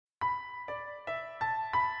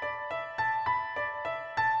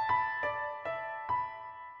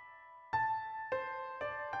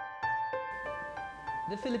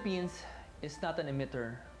The Philippines is not an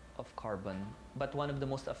emitter of carbon, but one of the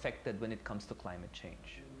most affected when it comes to climate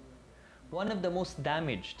change. One of the most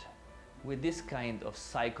damaged with this kind of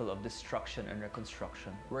cycle of destruction and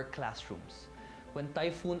reconstruction were classrooms. When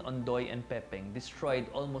Typhoon Ondoy and Pepeng destroyed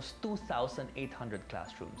almost 2,800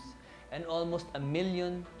 classrooms, and almost 1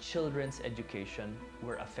 million children's education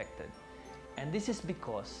were affected. And this is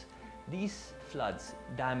because these floods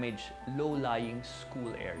damage low-lying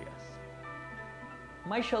school areas.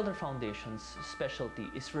 My Shelter Foundation's specialty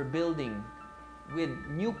is rebuilding with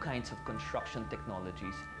new kinds of construction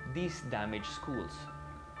technologies these damaged schools.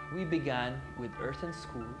 We began with earthen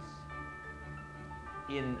schools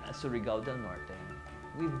in Surigao del Norte.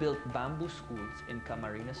 We built bamboo schools in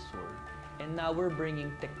Camarines Sur, and now we're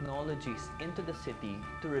bringing technologies into the city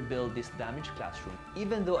to rebuild this damaged classroom,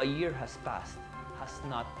 even though a year has passed, has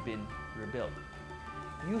not been rebuilt.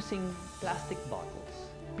 Using plastic bottles,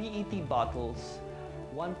 PET bottles,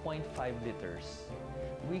 1.5 liters,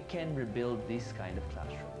 we can rebuild these kind of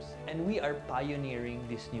classrooms. And we are pioneering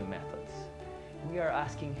these new methods. We are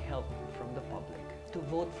asking help from the public to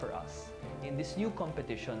vote for us in this new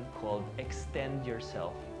competition called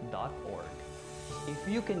extendyourself.org. If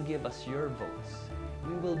you can give us your votes,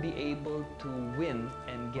 we will be able to win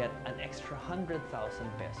and get an extra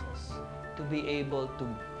 100,000 pesos to be able to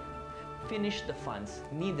finish the funds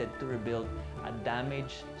needed to rebuild a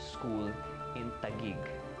damaged school in Taguig.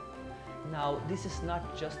 Now, this is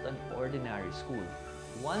not just an ordinary school.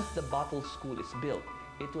 Once the bottle school is built,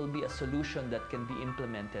 it will be a solution that can be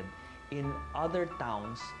implemented in other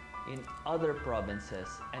towns, in other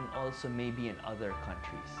provinces, and also maybe in other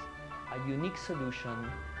countries. A unique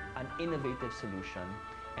solution, an innovative solution,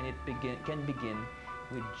 and it can begin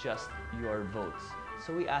with just your votes.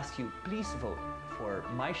 So we ask you, please vote for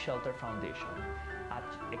My Shelter Foundation at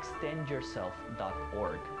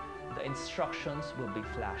extendyourself.org. The instructions will be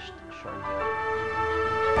flashed shortly.